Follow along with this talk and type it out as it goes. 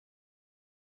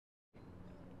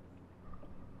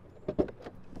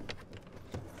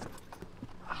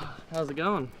How's it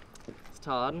going? It's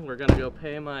Todd. We're gonna go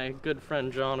pay my good friend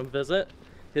John a visit.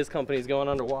 His company's going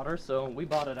underwater, so we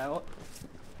bought it out.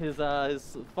 His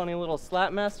funny little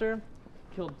SlapMaster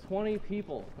killed 20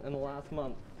 people in the last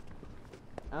month.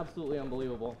 Absolutely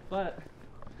unbelievable. But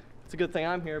it's a good thing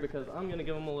I'm here because I'm gonna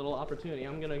give him a little opportunity.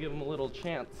 I'm gonna give him a little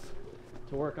chance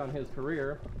to work on his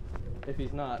career if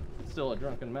he's not still a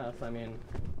drunken mess. I mean,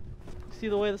 see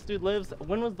the way this dude lives?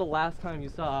 When was the last time you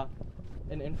saw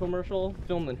an infomercial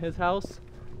filmed in his house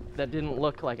that didn't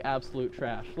look like absolute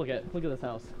trash? Look at this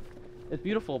house. It's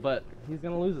beautiful, but he's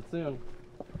gonna lose it soon.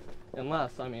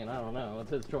 Unless, I mean, I don't know,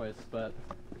 it's his choice, but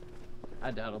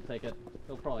I doubt he'll take it.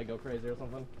 He'll probably go crazy or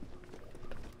something.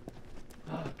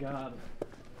 Oh God,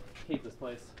 hate this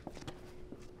place.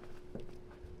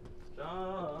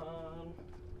 John.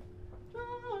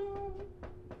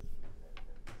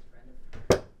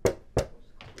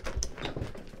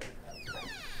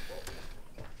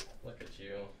 Look at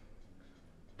you.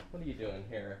 What are you doing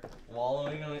here?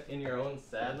 Wallowing in your own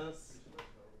sadness?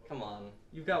 Come on,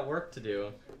 you've got work to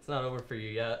do. It's not over for you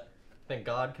yet. Think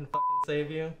God can fucking save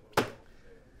you?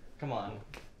 Come on.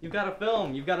 You've got a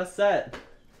film, you've got a set.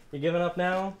 You giving up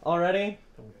now? Already?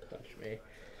 Don't touch me.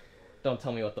 Don't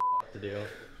tell me what the fuck to do.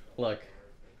 Look,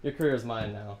 your career's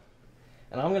mine now.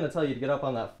 And I'm gonna tell you to get up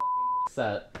on that fucking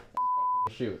set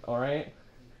and shoot, alright?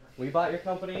 We bought your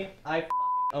company, I fucking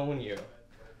own you.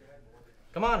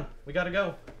 Come on, we gotta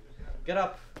go. Get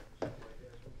up.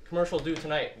 Commercial due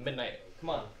tonight, midnight. Come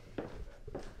on.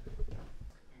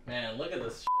 Man, look at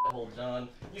this shithole, John.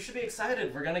 You should be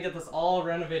excited. We're gonna get this all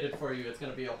renovated for you. It's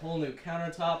gonna be a whole new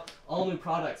countertop, all new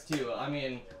products too. I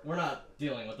mean, we're not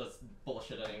dealing with this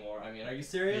bullshit anymore. I mean, are you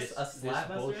serious? A SlapMaster?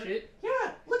 This bullshit?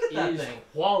 Yeah, look at that is thing.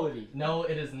 Quality. No,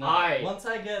 it is not. Once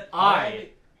I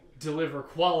deliver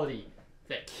quality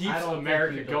that keeps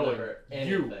America going.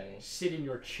 You sit in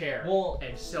your chair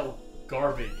and sell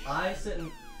garbage. I sit in...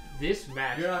 This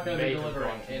match You're not going to be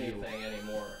delivering to anything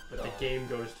anymore. But the game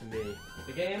goes to me.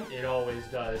 The game? It always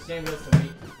does. The game goes to me.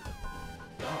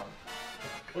 John,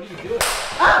 what are you doing?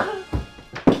 Ah!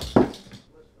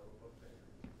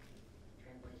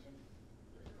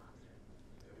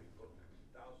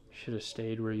 Should have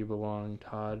stayed where you belong,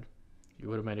 Todd. You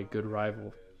would have made a good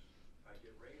rival.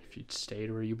 If you'd stayed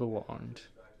where you belonged,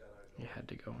 you had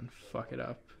to go and fuck it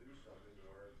up.